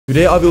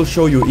Today I will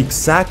show you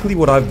exactly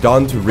what I've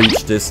done to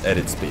reach this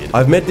edit speed.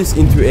 I've made this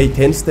into a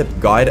 10-step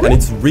guide, and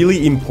it's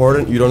really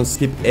important you don't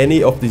skip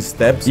any of these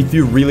steps if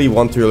you really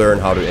want to learn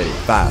how to edit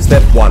fast.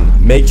 Step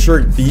 1. Make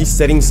sure these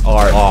settings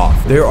are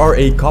off. There are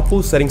a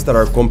couple settings that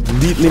are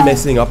completely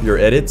messing up your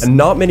edits, and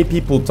not many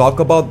people talk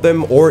about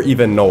them or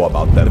even know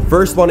about them. The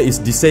first one is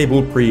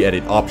disable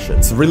pre-edit option.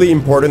 It's really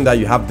important that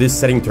you have this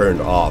setting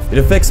turned off. It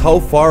affects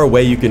how far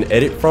away you can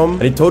edit from,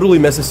 and it totally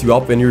messes you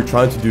up when you're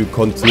trying to do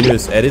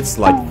continuous edits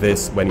like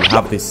this when you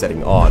have this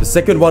setting on. The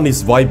second one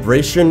is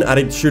vibration, and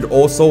it should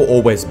also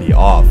always be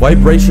off.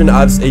 Vibration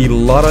adds a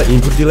lot of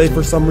input delay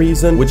for some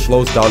reason, which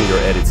slows down your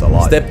edits a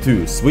lot. Step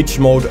 2. Switch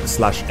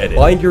mode/edit.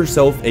 Find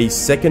yourself a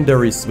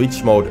secondary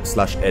switch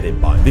mode/edit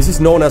bind. This is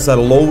known as a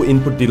low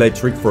input delay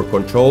trick for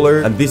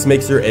controller, and this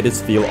makes your edits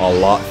feel a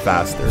lot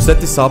faster. To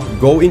set this up,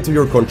 go into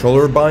your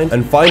controller bind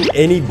and find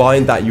any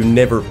bind that you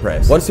never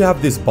press. Once you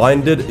have this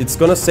binded, it's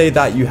gonna say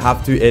that you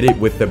have to edit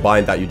with the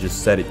bind that you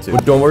just set it to.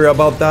 But don't worry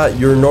about that,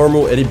 your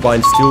normal edit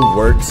bind still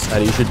works,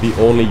 and you should be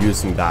only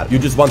using that. You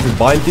just want to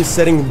bind this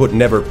setting but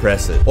never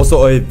press it.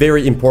 Also, a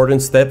very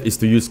important step is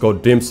to use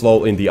code Dymbz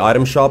in the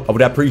item shop. I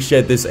would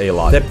appreciate this a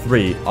lot. Step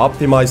 3.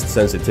 Optimized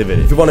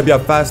sensitivity. If you want to be a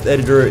fast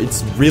editor,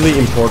 it's really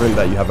important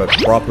that you have a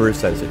proper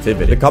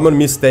sensitivity. The common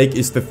mistake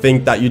is to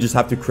think that you just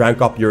have to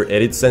crank up your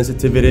edit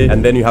sensitivity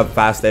and then you have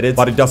fast edits,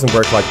 but it doesn't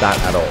work like that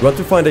at all. You want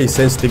to find a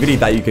sensitivity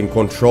that you can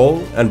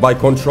control, and by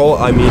control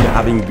I mean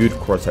having good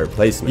crosshair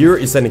placement. Here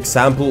is an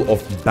example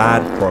of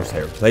bad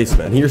crosshair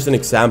placement, and here's an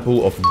example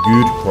of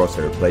good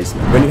crosshair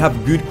placement. When you have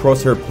good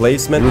crosshair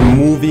placement, you're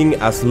moving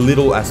as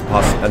little as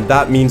possible, and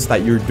that means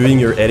that you're doing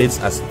your edits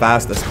as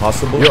fast as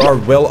possible. There are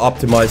well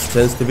optimized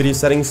sensitivity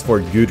settings for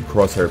good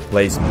crosshair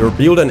placement. Your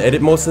build and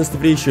edit mode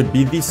sensitivity should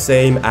be the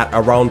same at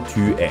around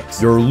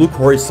 2x. Your look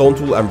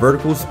horizontal and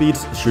vertical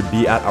speeds should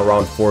be at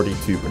around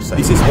 42%.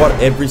 This is what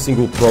every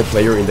single pro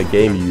player in the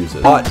game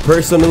uses. But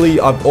personally,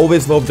 I've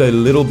always loved a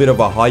little bit of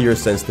a higher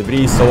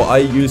sensitivity, so I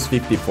use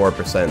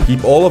 54%.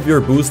 Keep all of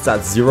your boosts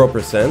at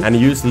 0% and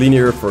use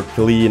linear for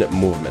clean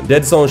movement.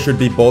 Dead zone should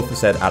be both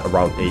set at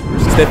around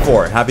 8%. Step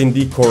 4. Having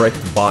the correct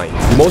bind.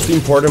 The most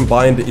important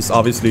bind is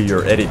obviously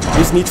your edit.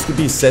 This needs to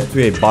be set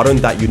to a button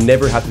that you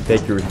never have to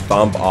take your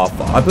thumb off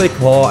of. I play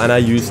claw and I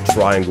use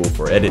triangle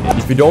for editing.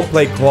 If you don't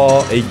play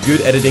claw, a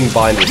good editing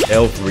bind is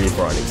L3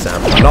 for an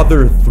example.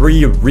 Another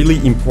 3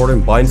 really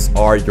important binds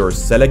are your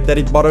select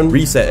edit button,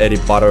 reset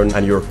edit button,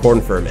 and your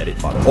confirm edit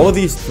button. All of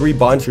these 3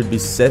 binds should be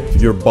set to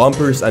your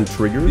bumpers and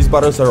triggers. These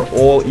buttons are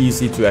all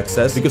easy to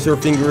access because your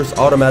fingers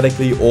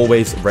automatically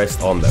always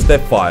rest on them.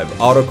 Step 5.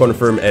 Auto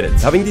confirm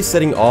edits. Having this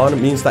setting on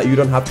means that you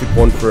don't have to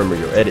confirm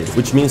your edits,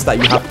 which means that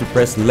you have to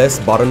press less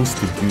buttons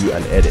to do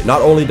an edit.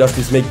 Not only does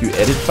this make you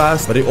edit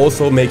fast, but it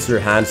also makes your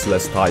hands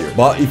less tired.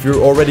 But if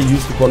you're already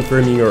used to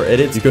confirming your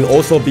edits, you can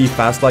also be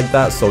fast like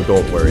that, so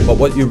don't worry. But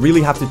what you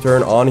really have to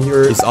turn on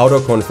here is auto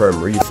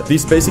confirm reset.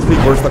 This basically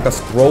works like a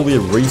scrolly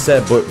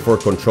reset but for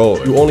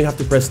controller. You only have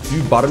to press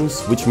 2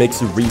 buttons, which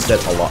makes you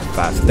reset a lot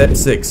faster. Step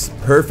 6.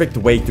 Perfect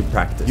way to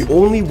practice. The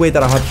only way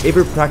that I have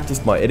ever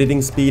practiced my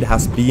editing speed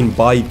has been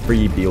by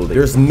pre-building.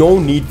 There's no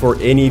need for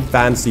any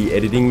fancy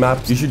editing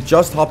maps. You should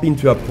just hop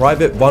into a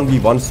private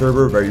 1v1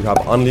 server where you have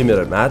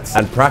unlimited mats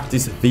and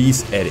practice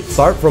these edits.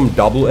 Start from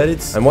double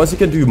edits, and once you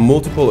can do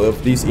multiple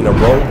of these in a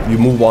row, you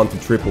move on to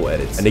triple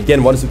edits. And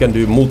again, once you can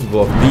do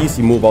multiple of these,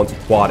 you move on to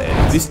quad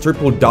edits. This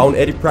triple down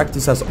edit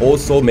practice has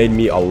also made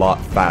me a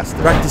lot faster.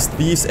 Practice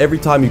these every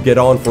time you get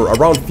on for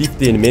around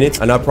 15 minutes,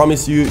 and I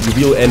promise you, you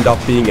will end up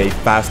being a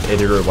fast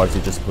editor once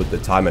you just put the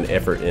time and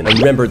effort in. And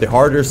remember, the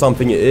harder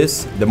something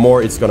is, the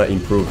more it's gonna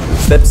improve.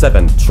 Step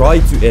 7. Try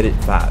to edit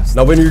fast.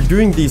 Now, when you're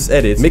doing these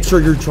edits, make sure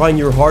you're trying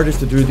your hardest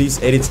to do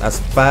these edits as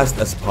fast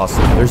as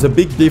possible. There's a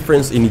big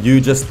difference in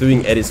you just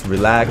doing edits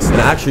relaxed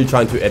and actually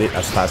trying to edit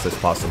as fast as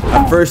possible.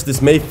 At first,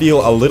 this may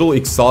feel a little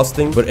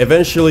exhausting, but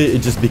eventually it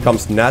just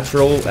becomes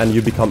natural and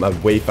you become a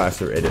way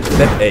faster editor.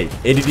 Step 8.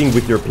 Editing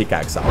with your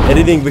pickaxe out.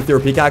 Editing with your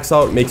pickaxe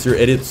out makes your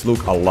edits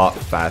look a lot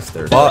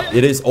faster, but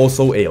it is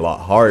also a lot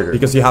harder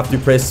because you have to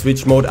press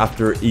switch mode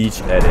after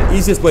each edit.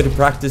 Easiest way to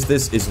practice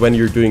this is when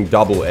you're doing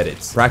double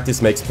edits.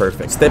 Practice makes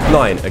perfect. Step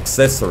 9.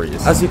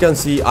 Accessories. As you can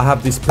see, I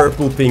have this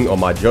purple thing on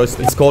my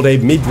joystick. It's called a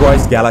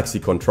mid-rise Galaxy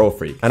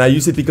Kontrolfreeks, and I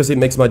use it because it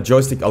makes my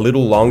joystick a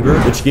little longer,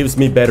 which gives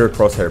me better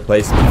crosshair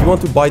placement. If you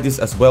want to buy this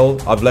as well,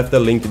 I've left a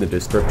link in the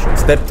description.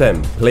 Step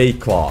 10. Play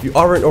claw. If you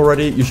aren't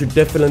already, you should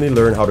definitely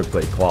learn how to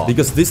play claw,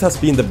 because this has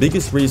been the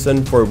biggest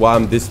reason for why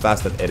I'm this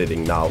fast at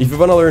editing now. If you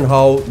want to learn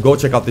how, go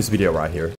check out this video right here.